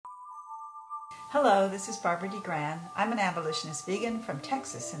Hello, this is Barbara DeGran. I'm an abolitionist vegan from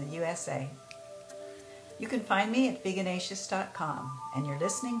Texas in the USA. You can find me at veganatious.com, and you're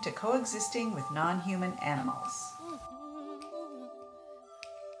listening to Coexisting with Non-Human Animals.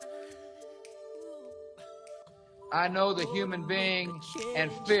 I know the human being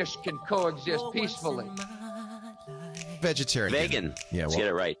and fish can coexist peacefully. Vegetarian. Vegan. Yeah, Let's get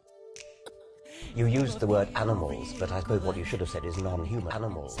it right. You used the word animals, but I suppose what you should have said is non-human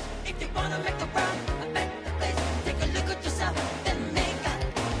animals. If you wanna make a better place, take a look at yourself and make a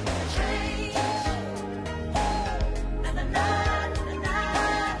change. Na, na, na, na, na, na,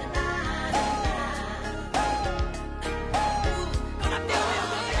 na, na.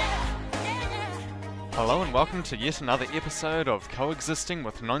 Hello and welcome to yet another episode of Coexisting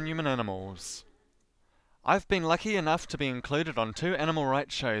with Non-Human Animals. I've been lucky enough to be included on two animal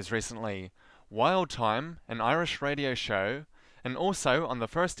rights shows recently, Wild Time, an Irish radio show, and also on the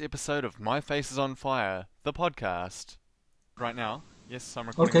first episode of My Face is on Fire, the podcast. Right now? Yes, I'm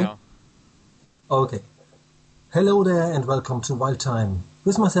recording now. Okay. Hello there and welcome to Wild Time.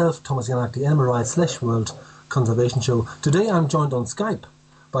 With myself, Thomas Yannock, the Animal Rights / World Conservation Show. Today I'm joined on Skype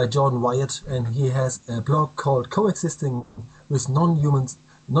by Jordan Wyatt, and he has a blog called Coexisting with Non-Human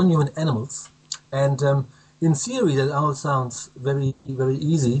Animals. And in theory that all sounds very, very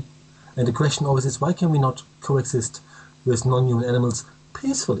easy. And the question always is, why can we not coexist with non-human animals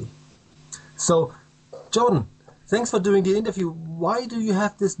peacefully? So, Jordan, thanks for doing the interview. Why do you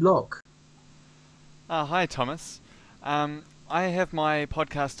have this blog? Hi, Thomas. I have my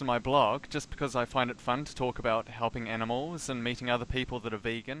podcast and my blog just because I find it fun to talk about helping animals and meeting other people that are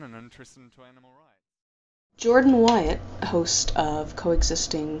vegan and interested into animal rights. Jordan Wyatt, host of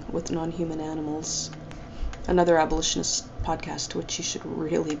Coexisting with Non-Human Animals, another abolitionist podcast to which you should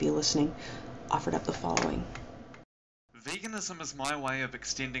really be listening, offered up the following. Veganism is my way of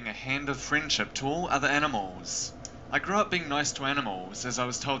extending a hand of friendship to all other animals. I grew up being nice to animals, as I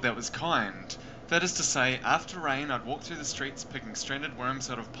was told that was kind. That is to say, after rain I'd walk through the streets picking stranded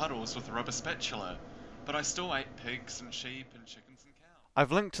worms out of puddles with a rubber spatula, but I still ate pigs and sheep and chickens and cows.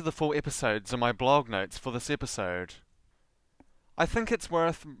 I've linked to the full episodes in my blog notes for this episode. I think it's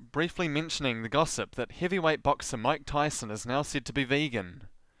worth briefly mentioning the gossip that heavyweight boxer Mike Tyson is now said to be vegan.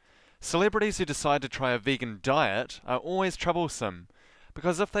 Celebrities who decide to try a vegan diet are always troublesome,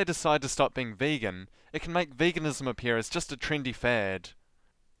 because if they decide to stop being vegan, it can make veganism appear as just a trendy fad.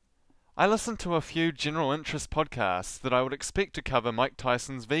 I listen to a few general interest podcasts that I would expect to cover Mike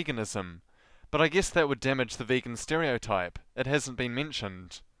Tyson's veganism, but I guess that would damage the vegan stereotype. It hasn't been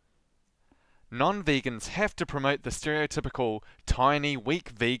mentioned. Non-vegans have to promote the stereotypical, tiny, weak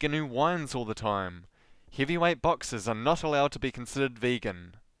vegan who whines all the time. Heavyweight boxers are not allowed to be considered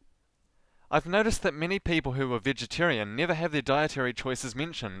vegan. I've noticed that many people who are vegetarian never have their dietary choices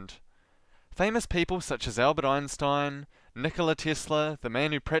mentioned. Famous people such as Albert Einstein, Nikola Tesla, the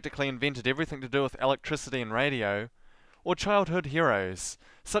man who practically invented everything to do with electricity and radio, or childhood heroes,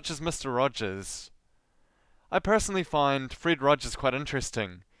 such as Mr. Rogers. I personally find Fred Rogers quite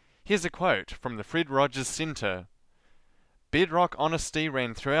interesting. Here's a quote from the Fred Rogers Centre. "Bedrock honesty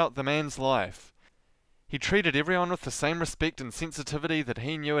ran throughout the man's life. He treated everyone with the same respect and sensitivity that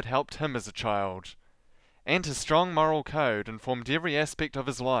he knew had helped him as a child. And his strong moral code informed every aspect of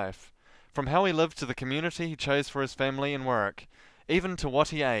his life, from how he lived to the community he chose for his family and work, even to what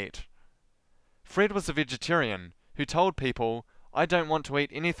he ate. Fred was a vegetarian who told people, 'I don't want to eat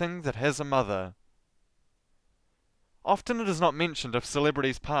anything that has a mother.'" Often it is not mentioned if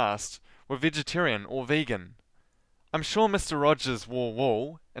celebrities past were vegetarian or vegan. I'm sure Mr. Rogers wore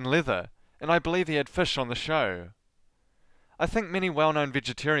wool and leather, and I believe he had fish on the show. I think many well-known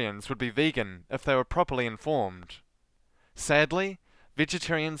vegetarians would be vegan if they were properly informed. Sadly,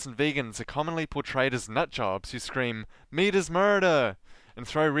 vegetarians and vegans are commonly portrayed as nutjobs who scream, "Meat is murder!" and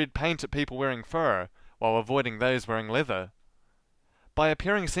throw red paint at people wearing fur, while avoiding those wearing leather. By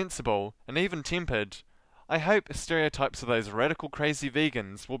appearing sensible and even-tempered, I hope stereotypes of those radical crazy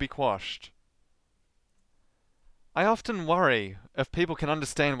vegans will be quashed. I often worry if people can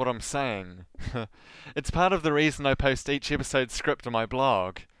understand what I'm saying. It's part of the reason I post each episode's script on my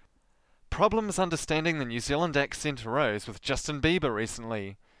blog. Problems understanding the New Zealand accent arose with Justin Bieber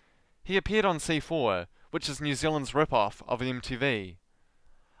recently. He appeared on C4, which is New Zealand's rip-off of MTV.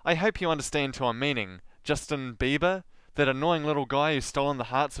 I hope you understand who I'm meaning. Justin Bieber, that annoying little guy who's stolen the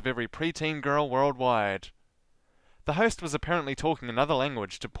hearts of every preteen girl worldwide. The host was apparently talking another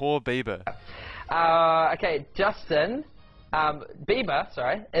language to poor Bieber. Okay, Justin,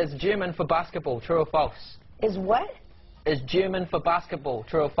 Bieber, is German for basketball, true or false? Is what? Is German for basketball,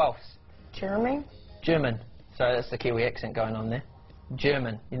 true or false? German? German. Sorry, that's the Kiwi accent going on there.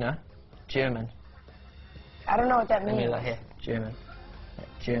 German, you know? German. I don't know what that Let me means. look here. German.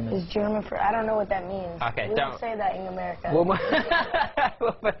 German. Is German for... I don't know what that means. Okay, we don't- don't say that in America. We'll move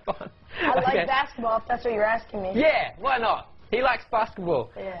on. I like Okay. basketball, if that's what you're asking me. Yeah, why not? He likes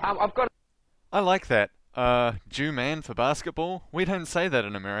basketball. Yeah. I've got... I like that. Jew man for basketball? We don't say that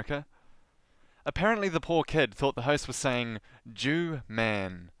in America. Apparently the poor kid thought the host was saying Jew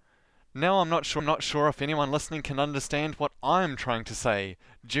man. Now I'm not sure if anyone listening can understand what I'm trying to say.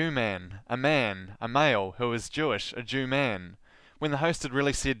 Jew man, a male who is Jewish, a Jew man. When the host had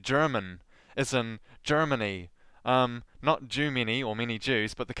really said German, as in Germany. Not Jew many or many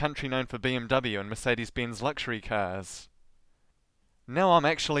Jews, but the country known for BMW and Mercedes-Benz luxury cars. Now I'm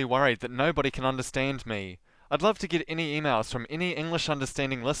actually worried that nobody can understand me. I'd love to get any emails from any English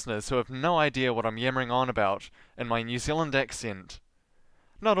understanding listeners who have no idea what I'm yammering on about in my New Zealand accent.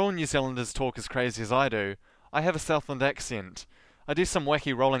 Not all New Zealanders talk as crazy as I do. I have a Southland accent. I do some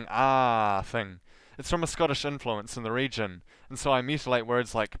wacky rolling ah thing. It's from a Scottish influence in the region, and so I mutilate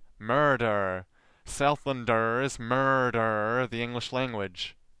words like murder. Southlanders murder the English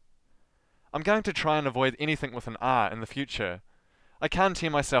language. I'm going to try and avoid anything with an ah in the future. I can't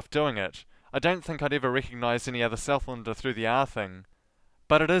hear myself doing it. I don't think I'd ever recognise any other Southlander through the R thing,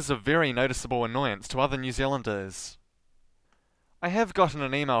 but it is a very noticeable annoyance to other New Zealanders. I have gotten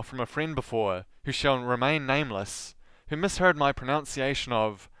an email from a friend before, who shall remain nameless, who misheard my pronunciation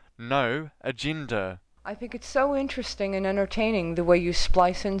of no agenda. I think it's so interesting and entertaining the way you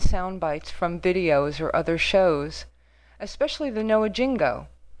splice in sound bites from videos or other shows, especially the Noah Jingo.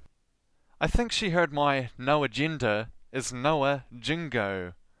 I think she heard my no agenda as Noah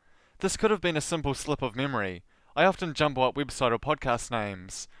Jingo. This could have been a simple slip of memory. I often jumble up website or podcast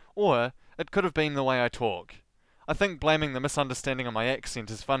names. Or it could have been the way I talk. I think blaming the misunderstanding on my accent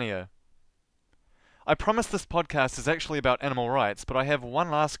is funnier. I promise this podcast is actually about animal rights, but I have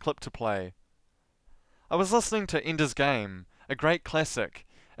one last clip to play. I was listening to Ender's Game, a great classic,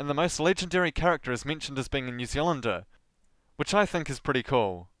 and the most legendary character is mentioned as being a New Zealander, which I think is pretty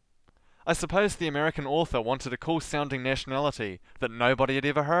cool. I suppose the American author wanted a cool-sounding nationality that nobody had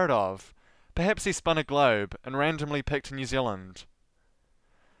ever heard of. Perhaps he spun a globe and randomly picked New Zealand.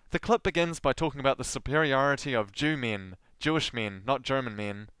 The clip begins by talking about the superiority of Jew men, Jewish men, not German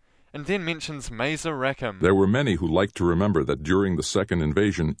men, and then mentions Mazer Rackham. There were many who liked to remember that during the second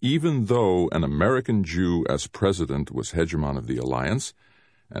invasion, even though an American Jew as president was hegemon of the alliance,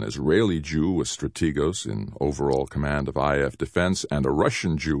 an Israeli Jew was strategos in overall command of IF defense, and a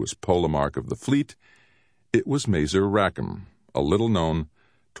Russian Jew was polemarch of the fleet, it was Mazer Rackham, a little-known,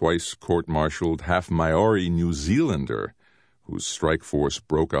 twice court-martialed, half-Maori New Zealander whose strike force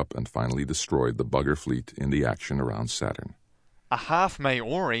broke up and finally destroyed the bugger fleet in the action around Saturn. A half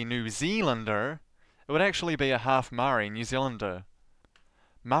Maori New Zealander? It would actually be a half Maori New Zealander.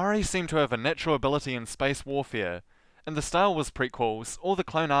 Maori seem to have a natural ability in space warfare. In the Star Wars prequels, all the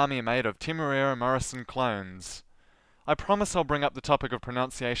clone army are made of Temeraire Morrison clones. I promise I'll bring up the topic of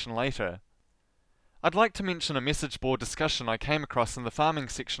pronunciation later. I'd like to mention a message board discussion I came across in the farming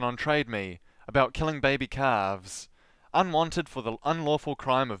section on TradeMe about killing baby calves, unwanted for the unlawful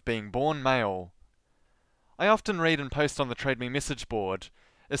crime of being born male. I often read and post on the TradeMe message board,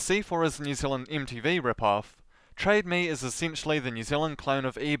 as C4 is a New Zealand MTV ripoff, TradeMe is essentially the New Zealand clone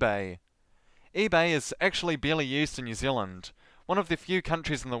of eBay. eBay is actually barely used in New Zealand, one of the few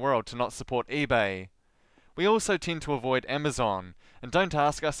countries in the world to not support eBay. We also tend to avoid Amazon, and don't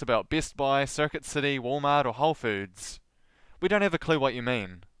ask us about Best Buy, Circuit City, Walmart or Whole Foods. We don't have a clue what you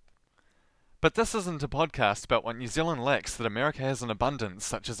mean. But this isn't a podcast about what New Zealand lacks that America has in abundance,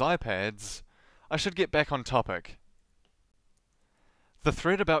 such as iPads. I should get back on topic. The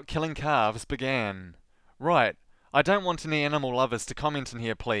thread about killing calves began. Right, I don't want any animal lovers to comment in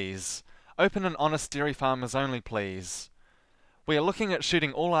here, please. Open and honest dairy farmers only, please. We are looking at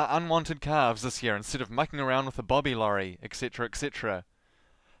shooting all our unwanted calves this year instead of mucking around with a bobby lorry, etc., etc.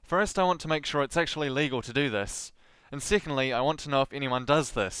 First, I want to make sure it's actually legal to do this, and secondly, I want to know if anyone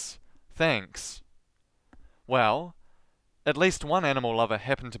does this. Thanks. Well, at least one animal lover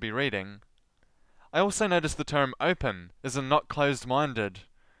happened to be reading. I also noticed the term open, as in not closed-minded.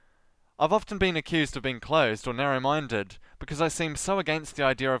 I've often been accused of being closed or narrow-minded because I seem so against the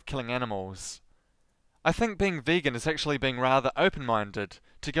idea of killing animals. I think being vegan is actually being rather open-minded,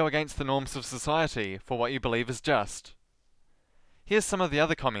 to go against the norms of society for what you believe is just. Here's some of the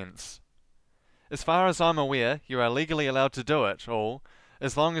other comments. As far as I'm aware, you are legally allowed to do it all,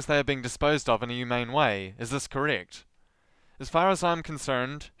 as long as they are being disposed of in a humane way. Is this correct? As far as I'm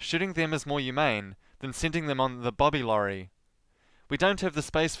concerned, shooting them is more humane than sending them on the bobby lorry. We don't have the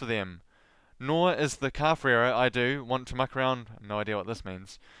space for them, nor is the calf rearer I do want to muck around, no idea what this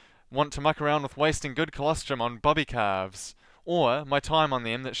means, want to muck around with wasting good colostrum on bobby calves, or my time on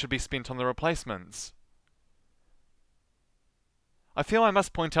them that should be spent on the replacements. I feel I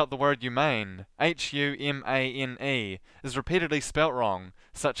must point out the word humane, H-U-M-A-N-E, is repeatedly spelt wrong,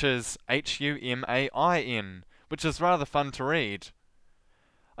 such as H-U-M-A-I-N, which is rather fun to read.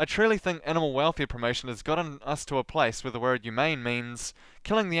 I truly think animal welfare promotion has gotten us to a place where the word humane means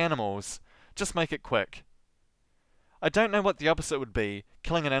killing the animals. Just make it quick. I don't know what the opposite would be,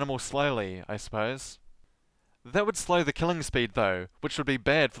 killing an animal slowly, I suppose. That would slow the killing speed though, which would be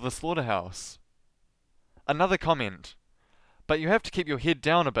bad for the slaughterhouse. Another comment. But you have to keep your head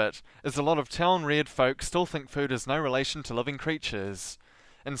down a bit, as a lot of town-reared folk still think food is no relation to living creatures,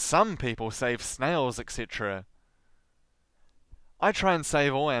 and some people save snails, etc. I try and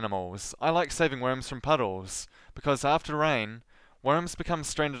save all animals. I like saving worms from puddles, because after rain, worms become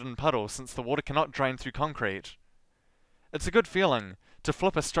stranded in puddles since the water cannot drain through concrete. It's a good feeling to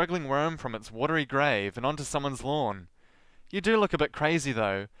flip a struggling worm from its watery grave and onto someone's lawn. You do look a bit crazy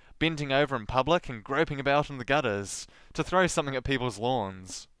though, bending over in public and groping about in the gutters to throw something at people's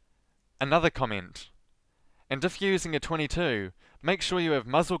lawns. Another comment. And if you're using a .22, make sure you have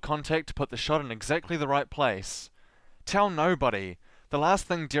muzzle contact to put the shot in exactly the right place. Tell nobody. The last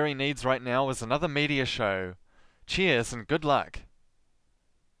thing Derry needs right now is another media show. Cheers and good luck.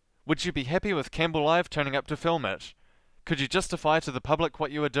 Would you be happy with Campbell Live turning up to film it? Could you justify to the public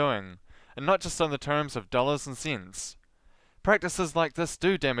what you are doing, and not just on the terms of dollars and cents? Practices like this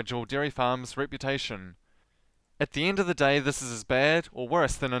do damage all dairy farms' reputation. At the end of the day, this is as bad or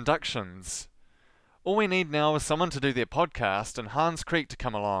worse than inductions. All we need now is someone to do their podcast and Hans Creek to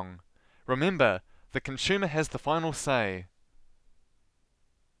come along. Remember, the consumer has the final say.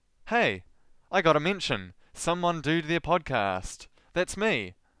 Hey, I got a mention. Someone do their podcast. That's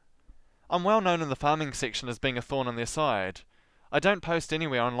me. I'm well known in the farming section as being a thorn on their side. I don't post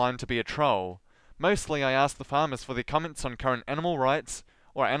anywhere online to be a troll. Mostly I ask the farmers for their comments on current animal rights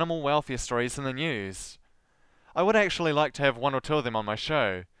or animal welfare stories in the news. I would actually like to have one or two of them on my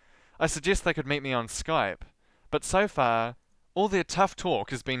show. I suggest they could meet me on Skype, but so far, all their tough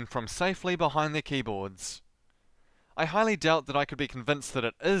talk has been from safely behind their keyboards. I highly doubt that I could be convinced that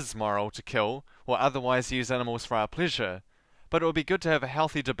it is moral to kill or otherwise use animals for our pleasure, but it would be good to have a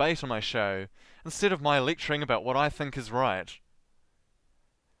healthy debate on my show, instead of my lecturing about what I think is right.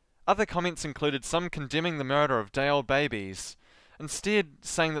 Other comments included some condemning the murder of day-old babies, instead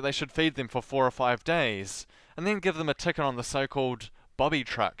saying that they should feed them for 4 or 5 days, and then give them a ticket on the so-called bobby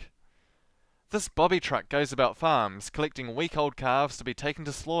truck. This bobby truck goes about farms, collecting week-old calves to be taken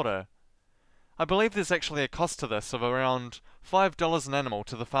to slaughter. I believe there's actually a cost to this of around $5 an animal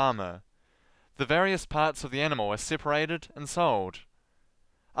to the farmer. The various parts of the animal are separated and sold.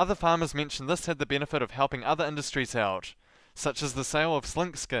 Other farmers mentioned this had the benefit of helping other industries out, such as the sale of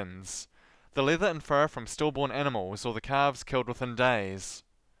slink skins, the leather and fur from stillborn animals or the calves killed within days.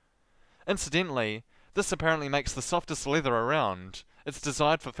 Incidentally, this apparently makes the softest leather around. It's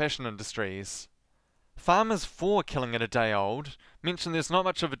designed for fashion industries. Farmers for killing it a day old mention there's not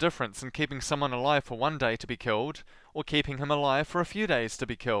much of a difference in keeping someone alive for 1 day to be killed or keeping him alive for a few days to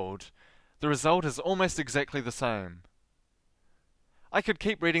be killed. The result is almost exactly the same. I could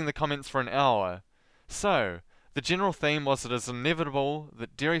keep reading the comments for an hour. So, the general theme was it is inevitable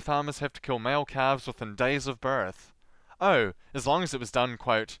that dairy farmers have to kill male calves within days of birth. Oh, as long as it was done,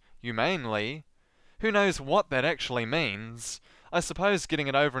 quote, humanely. Who knows what that actually means? I suppose getting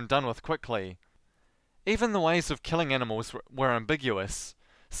it over and done with quickly. Even the ways of killing animals were ambiguous.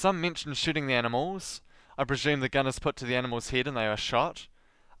 Some mentioned shooting the animals. I presume the gun is put to the animal's head and they are shot.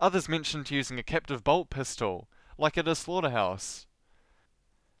 Others mentioned using a captive bolt pistol, like at a slaughterhouse.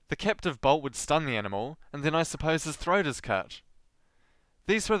 The captive bolt would stun the animal, and then I suppose his throat is cut.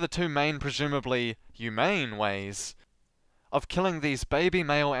 These were the two main, presumably humane ways of killing these baby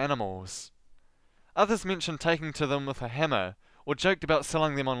male animals. Others mentioned taking to them with a hammer, or joked about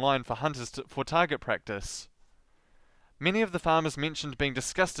selling them online for hunters for target practice. Many of the farmers mentioned being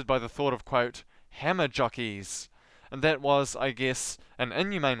disgusted by the thought of, quote, hammer jockeys, and that was, I guess, an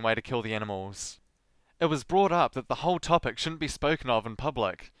inhumane way to kill the animals. It was brought up that the whole topic shouldn't be spoken of in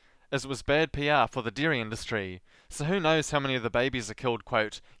public, as it was bad PR for the dairy industry, so who knows how many of the babies are killed,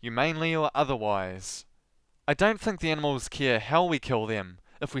 quote, humanely or otherwise. I don't think the animals care how we kill them,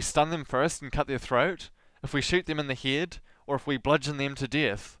 if we stun them first and cut their throat, if we shoot them in the head, or if we bludgeon them to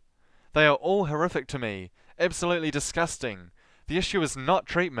death. They are all horrific to me, absolutely disgusting. The issue is not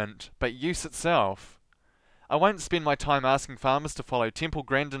treatment, but use itself. I won't spend my time asking farmers to follow Temple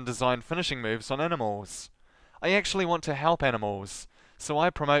Grandin designed finishing moves on animals. I actually want to help animals, so I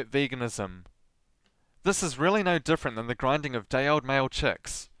promote veganism. This is really no different than the grinding of day-old male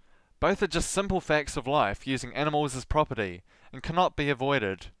chicks. Both are just simple facts of life using animals as property and cannot be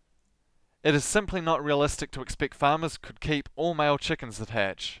avoided. It is simply not realistic to expect farmers could keep all male chickens that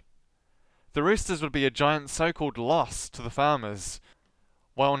hatch. The roosters would be a giant so-called loss to the farmers,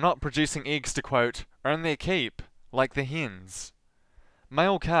 while not producing eggs to, quote, earn their keep, like the hens.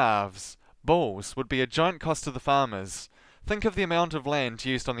 Male calves, bulls, would be a giant cost to the farmers. Think of the amount of land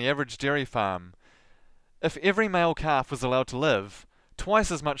used on the average dairy farm. If every male calf was allowed to live,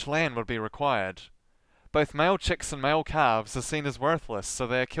 twice as much land would be required. Both male chicks and male calves are seen as worthless, so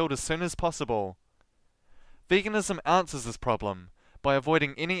they are killed as soon as possible. Veganism answers this problem by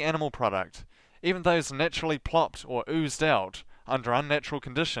avoiding any animal product, even those naturally plopped or oozed out under unnatural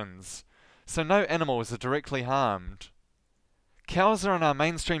conditions, so no animals are directly harmed. Cows are in our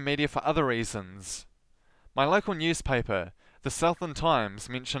mainstream media for other reasons. My local newspaper, the Southland Times,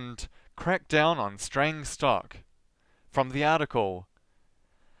 mentioned crack down on straying stock. From the article,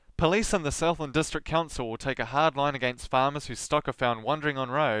 police and the Southland District Council will take a hard line against farmers whose stock are found wandering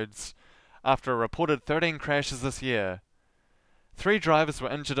on roads after a reported 13 crashes this year. 3 drivers were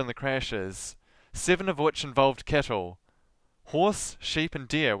injured in the crashes, 7 of which involved cattle. Horse, sheep and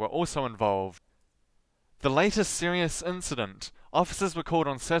deer were also involved. The latest serious incident, officers were called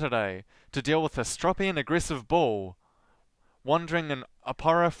on Saturday to deal with a stroppy and aggressive bull wandering in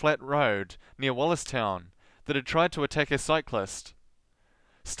Opora Flat Road near Wallistown that had tried to attack a cyclist.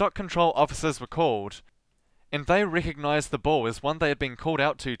 Stock control officers were called, and they recognised the bull as one they had been called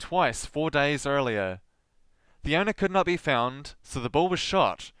out to twice 4 days earlier. The owner could not be found, so the bull was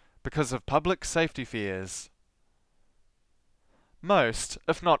shot because of public safety fears. Most,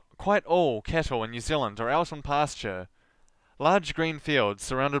 if not quite all, cattle in New Zealand are out on pasture, large green fields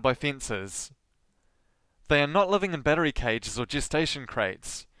surrounded by fences. They are not living in battery cages or gestation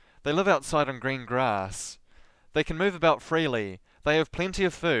crates. They live outside on green grass. They can move about freely. They have plenty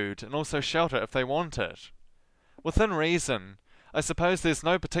of food and also shelter if they want it. Within reason, I suppose there's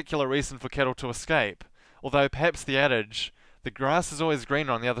no particular reason for cattle to escape, although perhaps the adage, "the grass is always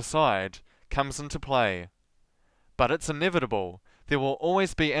greener on the other side," comes into play. But it's inevitable. There will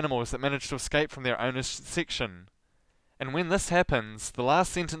always be animals that manage to escape from their owner's section. And when this happens, the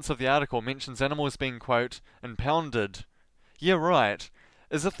last sentence of the article mentions animals being, quote, impounded. Yeah, right,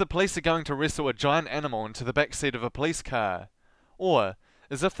 as if the police are going to wrestle a giant animal into the back seat of a police car. Or,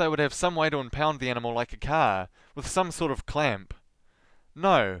 as if they would have some way to impound the animal like a car, with some sort of clamp.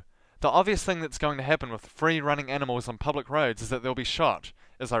 No, the obvious thing that's going to happen with free-running animals on public roads is that they'll be shot,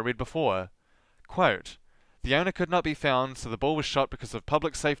 as I read before. Quote, the owner could not be found, so the bull was shot because of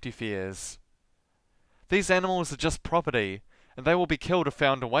public safety fears. These animals are just property, and they will be killed if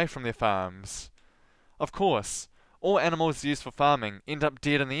found away from their farms. Of course, all animals used for farming end up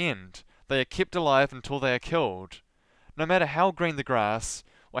dead in the end. They are kept alive until they are killed. No matter how green the grass,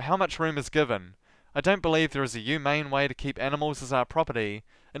 or how much room is given, I don't believe there is a humane way to keep animals as our property,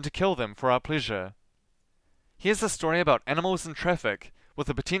 and to kill them for our pleasure. Here's a story about animals in traffic, with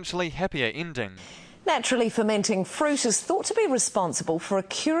a potentially happier ending. Naturally fermenting fruit is thought to be responsible for a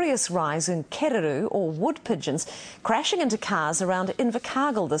curious rise in keriru, or wood pigeons, crashing into cars around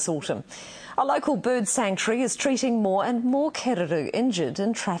Invercargill this autumn. A local bird sanctuary is treating more and more keriru injured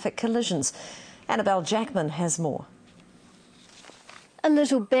in traffic collisions. Annabelle Jackman has more. A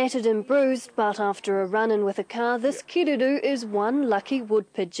little battered and bruised, but after a run-in with a car, this keriru is one lucky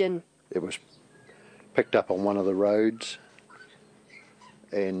wood pigeon. It was picked up on one of the roads,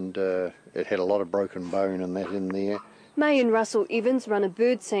 and it had a lot of broken bone and that in there. May and Russell Evans run a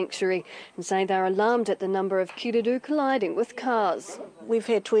bird sanctuary and say they're alarmed at the number of keriru colliding with cars. We've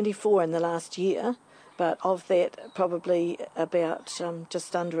had 24 in the last year, but of that probably about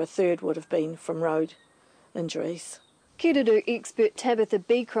just under a third would have been from road injuries. Keriru expert Tabitha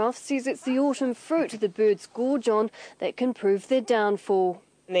Beecroft says it's the autumn fruit the birds gorge on that can prove their downfall.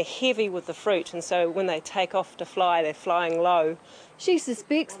 They're heavy with the fruit, and so when they take off to fly, they're flying low. She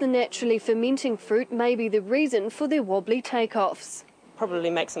suspects the naturally fermenting fruit may be the reason for their wobbly takeoffs. Probably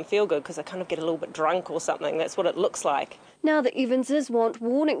makes them feel good because they kind of get a little bit drunk or something. That's what it looks like. Now the Evanses want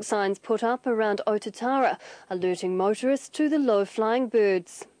warning signs put up around Otatara, alerting motorists to the low-flying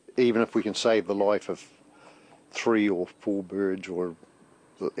birds. Even if we can save the life of 3 or 4 birds, or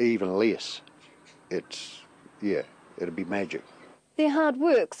even less, it'd be magic. Their hard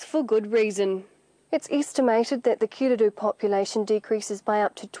work's for good reason. It's estimated that the keriru population decreases by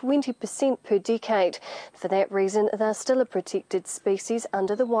up to 20% per decade. For that reason, they're still a protected species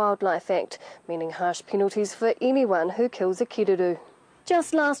under the Wildlife Act, meaning harsh penalties for anyone who kills a keriru.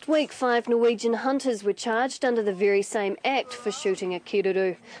 Just last week, 5 Norwegian hunters were charged under the very same act for shooting a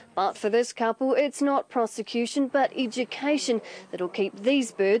kiruru. But for this couple, it's not prosecution but education that'll keep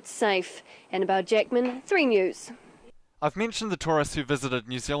these birds safe. Annabelle Jackman, 3 News. I've mentioned the tourists who visited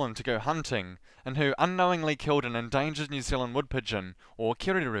New Zealand to go hunting and who unknowingly killed an endangered New Zealand wood pigeon, or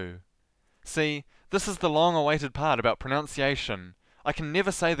kiruru. See, this is the long-awaited part about pronunciation. I can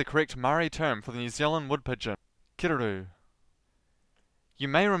never say the correct Maori term for the New Zealand wood pigeon, kiruru. You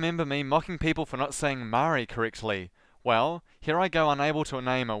may remember me mocking people for not saying Maori correctly. Well, here I go unable to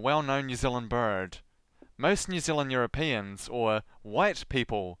name a well-known New Zealand bird. Most New Zealand Europeans, or white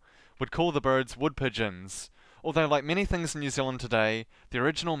people, would call the birds wood pigeons, although like many things in New Zealand today, the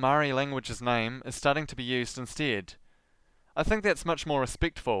original Maori language's name is starting to be used instead. I think that's much more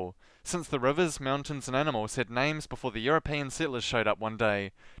respectful, since the rivers, mountains and animals had names before the European settlers showed up one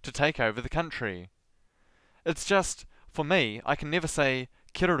day to take over the country. It's just, for me, I can never say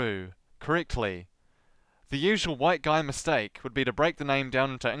kiruru correctly. The usual white guy mistake would be to break the name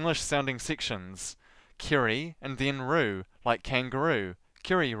down into English-sounding sections, kiri and then ru, like kangaroo,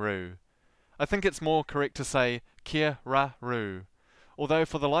 kiriru. I think it's more correct to say kiraru, although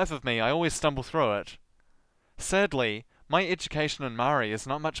for the life of me I always stumble through it. Sadly, my education in Maori is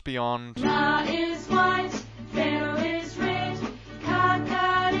not much beyond Ra is white, Pharaoh is red,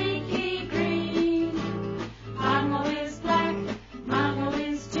 Kakariki green, Mango is black, Mango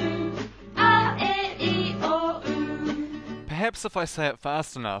is two, A-E-I-O-U. Perhaps if I say it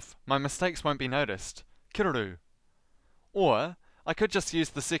fast enough, my mistakes won't be noticed. Kiruru. Or, I could just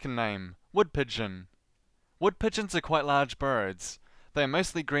use the second name, wood pigeon. Wood pigeons are quite large birds. They are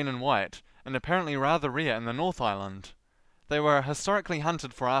mostly green and white, and apparently rather rare in the North Island. They were historically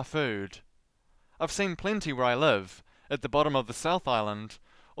hunted for our food. I've seen plenty where I live, at the bottom of the South Island,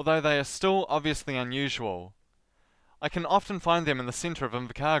 although they are still obviously unusual. I can often find them in the centre of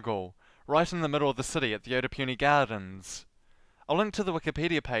Invercargill, right in the middle of the city at the Otapuni Gardens. I'll link to the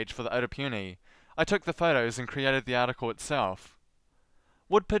Wikipedia page for the Otapuni. I took the photos and created the article itself.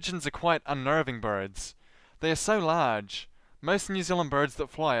 Wood pigeons are quite unnerving birds. They are so large. Most New Zealand birds that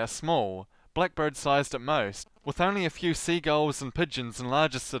fly are small, blackbird-sized at most, with only a few seagulls and pigeons in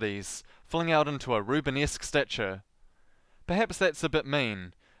larger cities, filling out into a Rubenesque stature. Perhaps that's a bit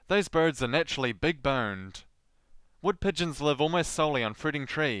mean. Those birds are naturally big-boned. Wood pigeons live almost solely on fruiting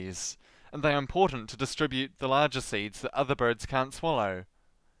trees, and they are important to distribute the larger seeds that other birds can't swallow.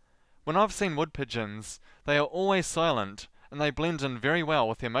 When I've seen wood pigeons, they are always silent, and they blend in very well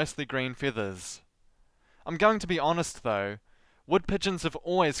with their mostly green feathers. I'm going to be honest though, wood pigeons have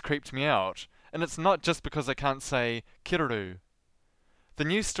always creeped me out, and it's not just because I can't say kiruru. The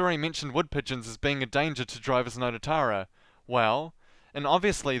news story mentioned wood pigeons as being a danger to drivers in Ototara. Well, and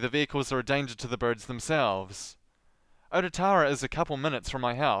obviously the vehicles are a danger to the birds themselves. Ototara is a couple minutes from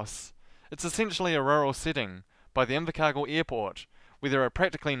my house. It's essentially a rural setting, by the Invercargill airport, where there are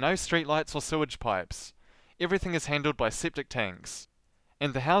practically no streetlights or sewage pipes. Everything is handled by septic tanks,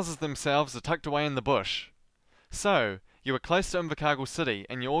 and the houses themselves are tucked away in the bush. So, you are close to Invercargill City,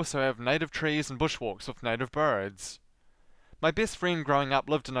 and you also have native trees and bushwalks with native birds. My best friend growing up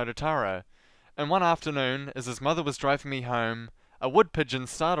lived in Ototara, and one afternoon, as his mother was driving me home, a wood pigeon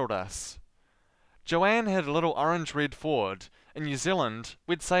startled us. Joanne had a little orange-red Ford. In New Zealand,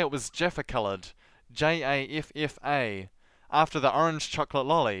 we'd say it was Jaffa-coloured, J-A-F-F-A, after the orange chocolate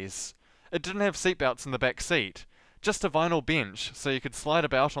lollies. It didn't have seatbelts in the back seat, just a vinyl bench so you could slide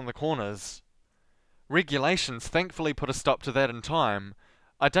about on the corners. Regulations thankfully put a stop to that in time.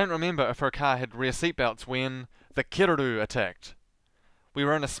 I don't remember if her car had rear seatbelts when the kiruru attacked. We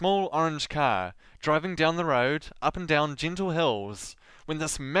were in a small orange car, driving down the road, up and down gentle hills, when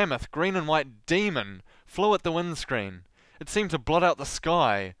this mammoth green and white demon flew at the windscreen. It seemed to blot out the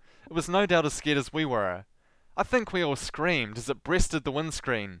sky. It was no doubt as scared as we were. I think we all screamed as it breasted the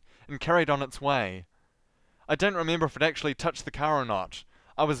windscreen and carried on its way. I don't remember if it actually touched the car or not.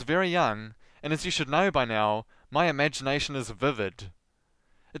 I was very young, and as you should know by now, my imagination is vivid.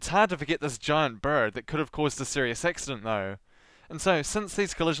 It's hard to forget this giant bird that could have caused a serious accident though, and so since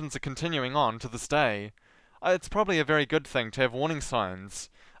these collisions are continuing on to this day, it's probably a very good thing to have warning signs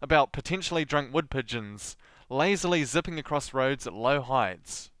about potentially drunk wood pigeons lazily zipping across roads at low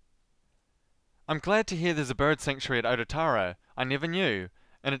heights. I'm glad to hear there's a bird sanctuary at Ototara. I never knew,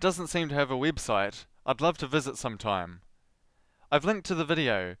 and it doesn't seem to have a website. I'd love to visit sometime. I've linked to the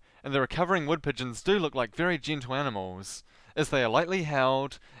video, and the recovering wood pigeons do look like very gentle animals, as they are lightly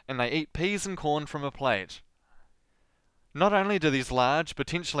held, and they eat peas and corn from a plate. Not only do these large,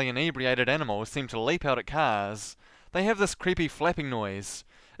 potentially inebriated animals seem to leap out at cars, they have this creepy flapping noise.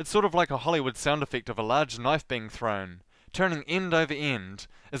 It's sort of like a Hollywood sound effect of a large knife being thrown. turning end over end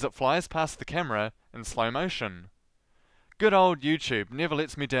as it flies past the camera in slow motion. Good old YouTube never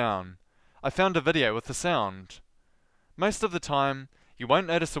lets me down. I found a video with the sound. Most of the time, you won't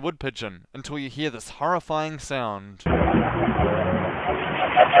notice a wood pigeon until you hear this horrifying sound.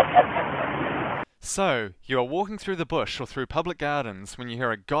 So, you are walking through the bush or through public gardens when you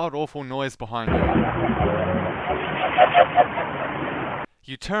hear a god-awful noise behind you.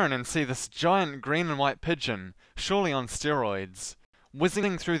 You turn and see this giant green and white pigeon, surely on steroids,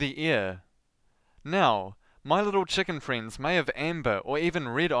 whizzing through the air. Now, my little chicken friends may have amber or even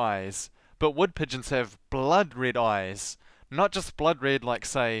red eyes, but wood pigeons have blood red eyes. Not just blood red like,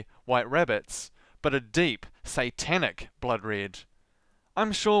 say, white rabbits, but a deep, satanic blood red.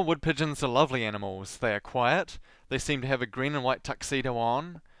 I'm sure wood pigeons are lovely animals. They are quiet, they seem to have a green and white tuxedo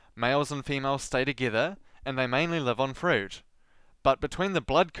on, males and females stay together, and they mainly live on fruit. But between the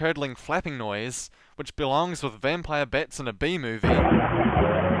blood-curdling flapping noise, which belongs with vampire bats in a bee movie,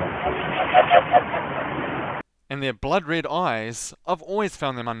 and their blood-red eyes, I've always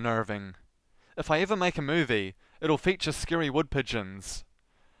found them unnerving. If I ever make a movie, it'll feature scary wood pigeons.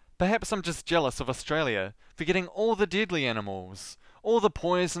 Perhaps I'm just jealous of Australia for getting all the deadly animals, all the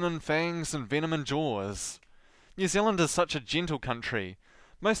poison and fangs and venom and jaws. New Zealand is such a gentle country.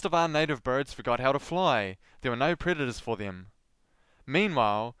 Most of our native birds forgot how to fly. There were no predators for them.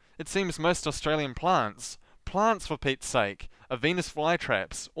 Meanwhile, it seems most Australian plants for Pete's sake, are Venus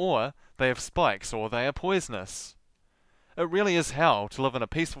flytraps, or they have spikes, or they are poisonous. It really is hell to live in a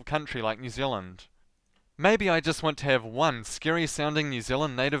peaceful country like New Zealand. Maybe I just want to have one scary-sounding New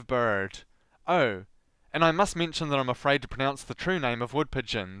Zealand native bird. Oh, and I must mention that I'm afraid to pronounce the true name of wood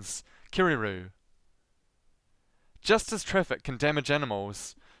pigeons, kiriru. Just as traffic can damage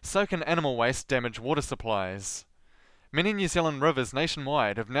animals, so can animal waste damage water supplies. Many New Zealand rivers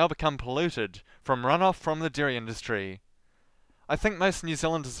nationwide have now become polluted from runoff from the dairy industry. I think most New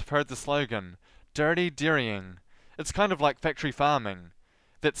Zealanders have heard the slogan, dirty dairying. It's kind of like factory farming,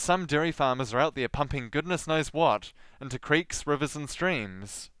 that some dairy farmers are out there pumping goodness knows what into creeks, rivers and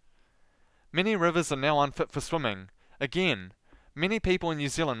streams. Many rivers are now unfit for swimming. Again, many people in New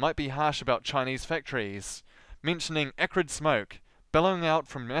Zealand might be harsh about Chinese factories, mentioning acrid smoke, billowing out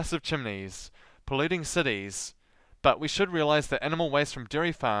from massive chimneys, polluting cities, but we should realise that animal waste from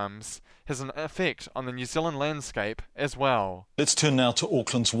dairy farms has an effect on the New Zealand landscape as well. Let's turn now to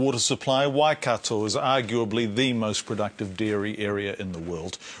Auckland's water supply. Waikato is arguably the most productive dairy area in the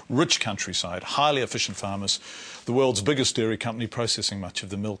world. Rich countryside, highly efficient farmers, the world's biggest dairy company processing much of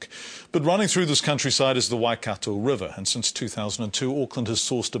the milk. But running through this countryside is the Waikato River, and since 2002 Auckland has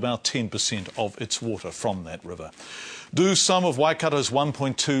sourced about 10% of its water from that river. Do some of Waikato's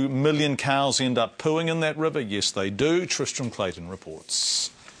 1.2 million cows end up pooing in that river? Yes, they do. Tristram Clayton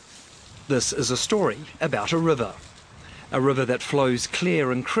reports. This is a story about a river that flows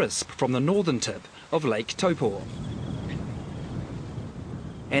clear and crisp from the northern tip of Lake Taupo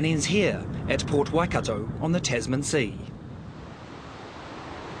and ends here at Port Waikato on the Tasman Sea.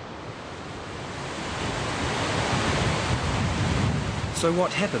 So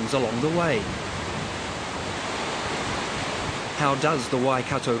what happens along the way? How does the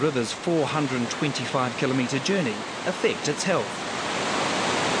Waikato River's 425-kilometre journey affect its health?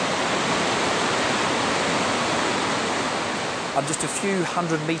 I'm just a few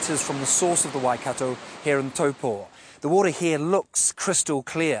hundred metres from the source of the Waikato here in Taupo. The water here looks crystal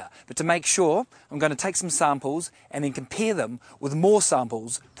clear, but to make sure, I'm going to take some samples and then compare them with more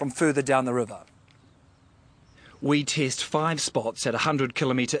samples from further down the river. We test 5 spots at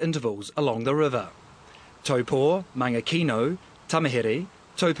 100-kilometre intervals along the river. Taupo, Mangakino, Tamahere,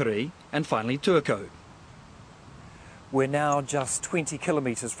 Taupiri and finally Tuakau. We're now just 20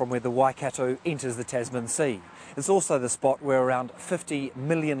 kilometres from where the Waikato enters the Tasman Sea. It's also the spot where around 50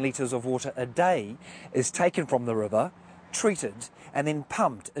 million litres of water a day is taken from the river, treated and then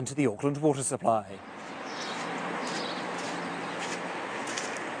pumped into the Auckland water supply.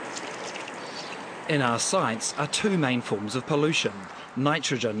 In our sights are 2 main forms of pollution,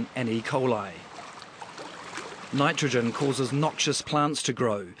 nitrogen and E. coli. Nitrogen causes noxious plants to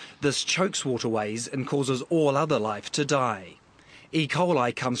grow. This chokes waterways and causes all other life to die. E.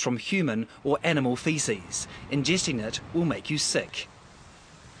 coli comes from human or animal feces. Ingesting it will make you sick.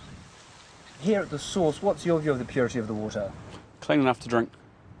 Here at the source, what's your view of the purity of the water? Clean enough to drink.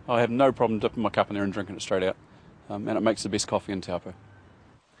 I have no problem dipping my cup in there and drinking it straight out. And it makes the best coffee in Taupo.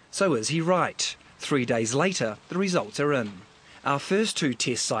 So is he right? 3 days later, the results are in. Our first 2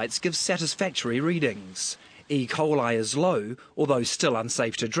 test sites give satisfactory readings. E. coli is low, although still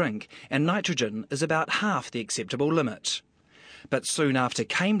unsafe to drink, and nitrogen is about half the acceptable limit. But soon after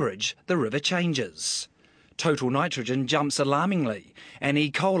Cambridge, the river changes. Total nitrogen jumps alarmingly and E.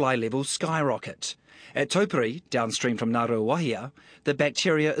 coli levels skyrocket. At Taupiri, downstream from Ngaruawahia, the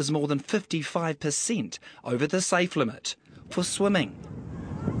bacteria is more than 55% over the safe limit for swimming.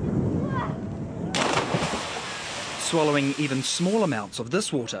 Swallowing even small amounts of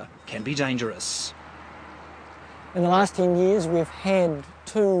this water can be dangerous. In the last 10 years, we've had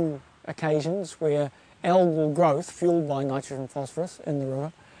 2 occasions where algal growth, fueled by nitrogen phosphorus in the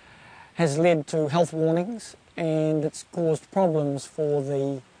river, has led to health warnings, and it's caused problems for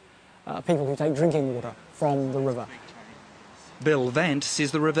the people who take drinking water from the river. Bill Vant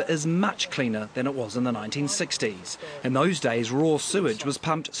says the river is much cleaner than it was in the 1960s. In those days, raw sewage was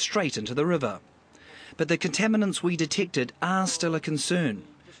pumped straight into the river. But the contaminants we detected are still a concern.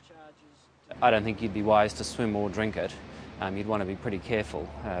 I don't think you'd be wise to swim or drink it. You'd want to be pretty careful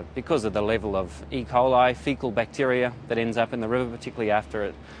because of the level of E. coli, fecal bacteria that ends up in the river, particularly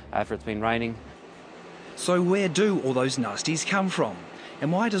after it's been raining. So where do all those nasties come from?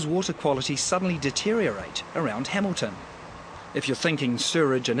 And why does water quality suddenly deteriorate around Hamilton? If you're thinking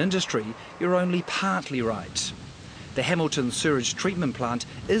sewerage and industry, you're only partly right. The Hamilton Sewage Treatment Plant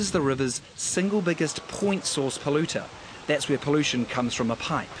is the river's single biggest point source polluter. That's where pollution comes from a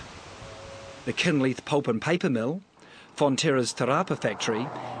pipe. The Kinleith Pulp and Paper Mill, Fonterra's Te Rapa factory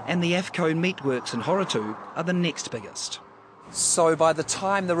and the AFCO Meatworks in Horatu are the next biggest. So by the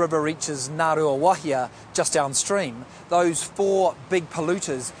time the river reaches Ngaruawahia, just downstream, those 4 big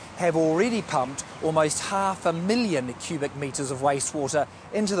polluters have already pumped almost 500,000 cubic metres of wastewater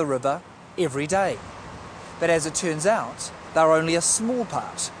into the river every day. But as it turns out, they're only a small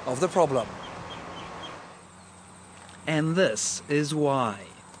part of the problem. And this is why.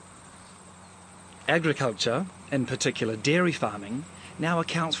 Agriculture, in particular dairy farming, now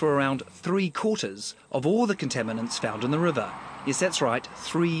accounts for around 3/4 of all the contaminants found in the river. Yes, that's right,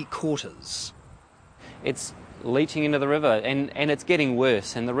 3/4. It's leaching into the river and it's getting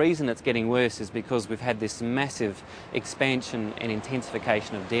worse, and the reason it's getting worse is because we've had this massive expansion and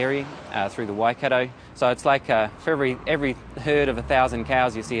intensification of dairy through the Waikato. So it's like for every herd of 1,000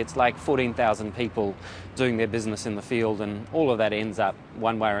 cows you see, it's like 14,000 people doing their business in the field, and all of that ends up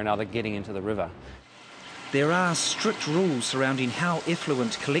one way or another getting into the river. There are strict rules surrounding how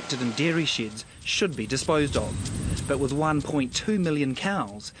effluent collected in dairy sheds should be disposed of. But with 1.2 million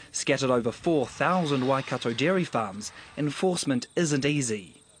cows scattered over 4,000 Waikato dairy farms, enforcement isn't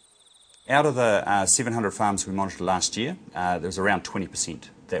easy. Out of the 700 farms we monitored last year, there was around 20%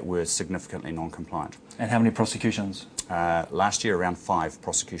 that were significantly non-compliant. And how many prosecutions? Last year, around 5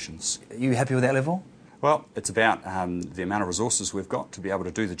 prosecutions. Are you happy with that level? Well, it's about the amount of resources we've got to be able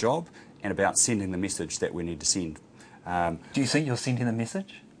to do the job and about sending the message that we need to send. Do you think you're sending the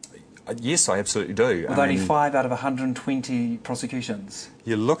message? Yes, I absolutely do. With only 5 out of 120 prosecutions?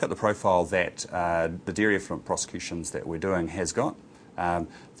 You look at the profile that the dairy effluent prosecutions that we're doing has got.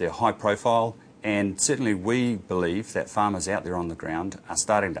 They're high profile, and certainly we believe that farmers out there on the ground are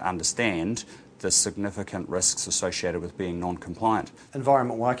starting to understand the significant risks associated with being non-compliant.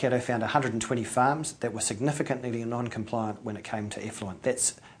 Environment Waikato found 120 farms that were significantly non-compliant when it came to effluent.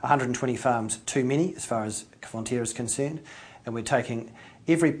 That's 120 farms too many as far as Fonterra is concerned, and we're taking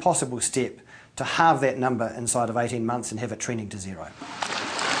every possible step to halve that number inside of 18 months and have it trending to 0.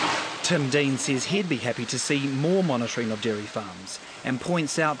 Tim Dean says he'd be happy to see more monitoring of dairy farms and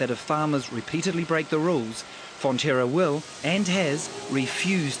points out that if farmers repeatedly break the rules, Fonterra will, and has,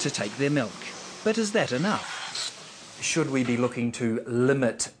 refused to take their milk. But is that enough? Should we be looking to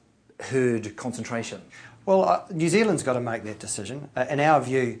limit herd concentration? Well, New Zealand's got to make that decision. In our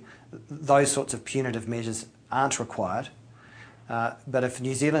view, those sorts of punitive measures aren't required. But if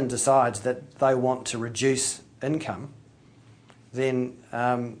New Zealand decides that they want to reduce income, then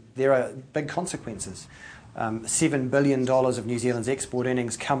there are big consequences. $7 billion of New Zealand's export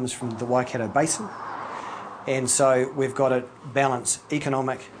earnings comes from the Waikato Basin, and so we've got to balance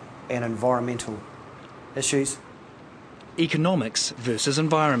economic and environmental issues. Economics versus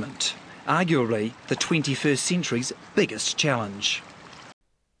environment. Arguably the 21st century's biggest challenge.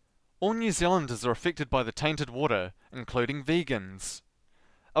 All New Zealanders are affected by the tainted water, including vegans.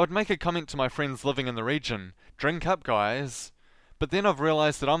 I would make a comment to my friends living in the region, drink up guys, but then I've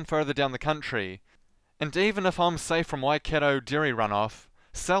realised that I'm further down the country, and even if I'm safe from Waikato dairy runoff,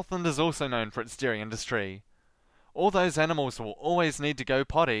 Southland is also known for its dairy industry. All those animals will always need to go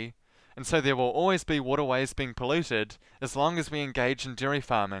potty, and so there will always be waterways being polluted as long as we engage in dairy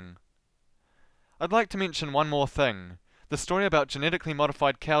farming. I'd like to mention one more thing. The story about genetically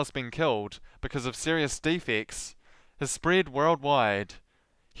modified cows being killed because of serious defects has spread worldwide.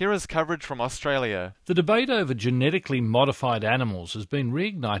 Here is coverage from Australia. The debate over genetically modified animals has been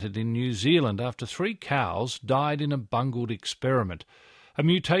reignited in New Zealand after 3 cows died in a bungled experiment. A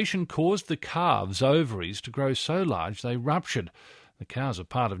mutation caused the calves' ovaries to grow so large they ruptured. The cows are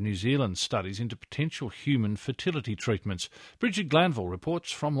part of New Zealand's studies into potential human fertility treatments. Bridget Glanville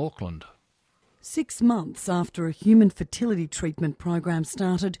reports from Auckland. 6 months after a human fertility treatment program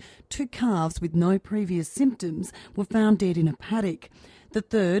started, 2 calves with no previous symptoms were found dead in a paddock. The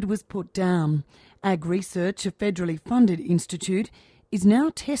third was put down. Ag Research, a federally funded institute, is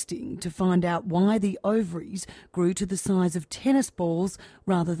now testing to find out why the ovaries grew to the size of tennis balls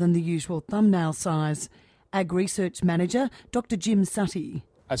rather than the usual thumbnail size. Ag Research Manager Dr Jim Sutty.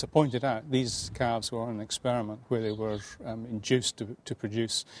 As I pointed out, these calves were on an experiment where they were induced to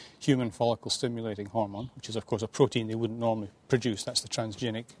produce human follicle-stimulating hormone, which is, of course, a protein they wouldn't normally produce. That's the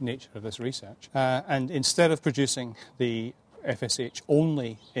transgenic nature of this research. And instead of producing the FSH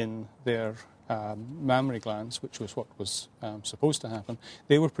only in their mammary glands, which was what was supposed to happen,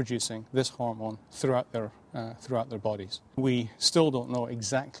 they were producing this hormone throughout their bodies. We still don't know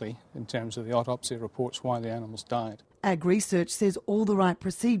exactly, in terms of the autopsy reports, why the animals died. Ag Research says all the right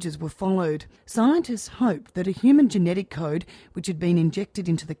procedures were followed. Scientists hoped that a human genetic code, which had been injected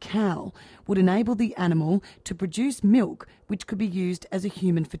into the cow, would enable the animal to produce milk which could be used as a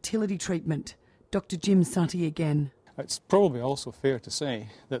human fertility treatment. Dr Jim Sutty again. It's probably also fair to say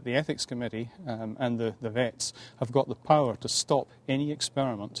that the Ethics Committee and the vets have got the power to stop any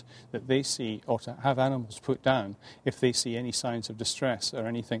experiment that they see, or to have animals put down if they see any signs of distress or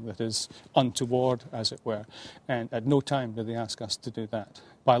anything that is untoward, as it were. And at no time do they ask us to do that.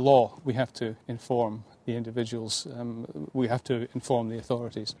 By law, we have to inform the individuals, we have to inform the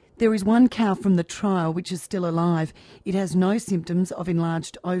authorities. There is 1 cow from the trial which is still alive. It has no symptoms of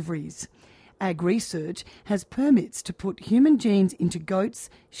enlarged ovaries. Ag Research has permits to put human genes into goats,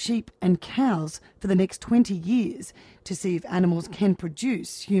 sheep and cows for the next 20 years to see if animals can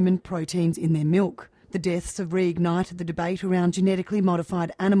produce human proteins in their milk. The deaths have reignited the debate around genetically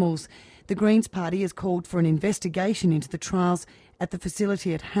modified animals. The Greens Party has called for an investigation into the trials at the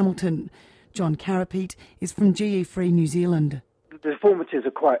facility at Hamilton. John Carapeet is from GE Free New Zealand. The deformities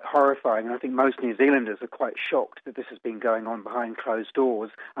are quite horrifying, and I think most New Zealanders are quite shocked that this has been going on behind closed doors.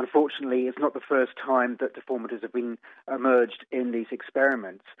 Unfortunately, it's not the first time that deformities have been emerged in these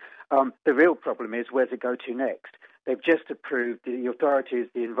experiments. The real problem is, where's it go to next? They've just approved, the authorities,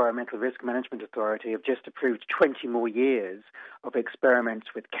 the Environmental Risk Management Authority, have just approved 20 more years of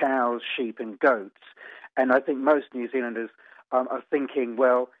experiments with cows, sheep and goats. And I think most New Zealanders are thinking,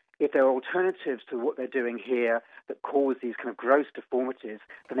 well, if there are alternatives to what they're doing here that cause these kind of gross deformities,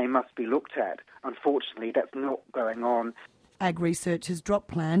 then they must be looked at. Unfortunately, that's not going on. Ag Research has dropped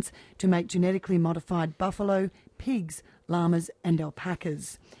plans to make genetically modified buffalo, pigs, llamas and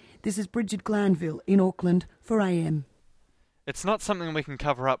alpacas. This is Bridget Glanville in Auckland for AM. It's not something we can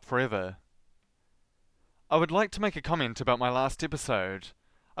cover up forever. I would like to make a comment about my last episode.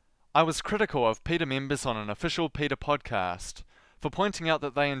 I was critical of PETA members on an official PETA podcast for pointing out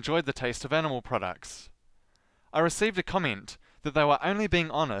that they enjoyed the taste of animal products. I received a comment that they were only being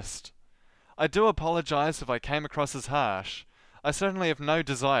honest. I do apologise if I came across as harsh. I certainly have no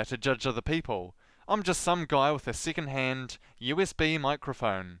desire to judge other people. I'm just some guy with a second-hand USB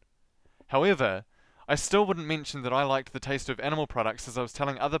microphone. However, I still wouldn't mention that I liked the taste of animal products as I was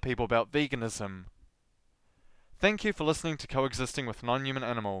telling other people about veganism. Thank you for listening to Coexisting with Non-Human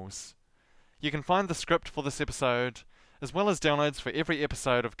Animals. You can find the script for this episode, as well as downloads for every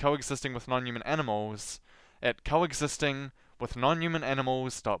episode of Coexisting with Non-Human Animals, at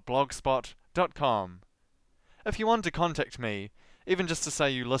coexistingwithnonhumananimals.blogspot.com. If you want to contact me, even just to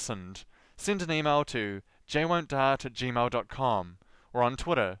say you listened, send an email to jaywon'tdart@gmail.com or on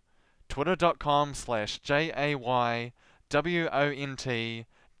Twitter,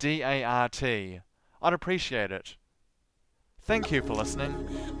 twitter.com/JAYWONTDART. I'd appreciate it. Thank you for listening.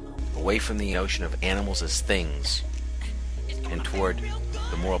 Away from the notion of animals as things and toward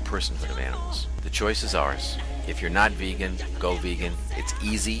the moral personhood of animals. The choice is ours. If you're not vegan, go vegan. It's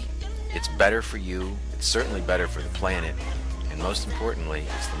easy. It's better for you. It's certainly better for the planet. And most importantly,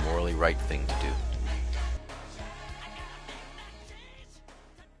 it's the morally right thing to do.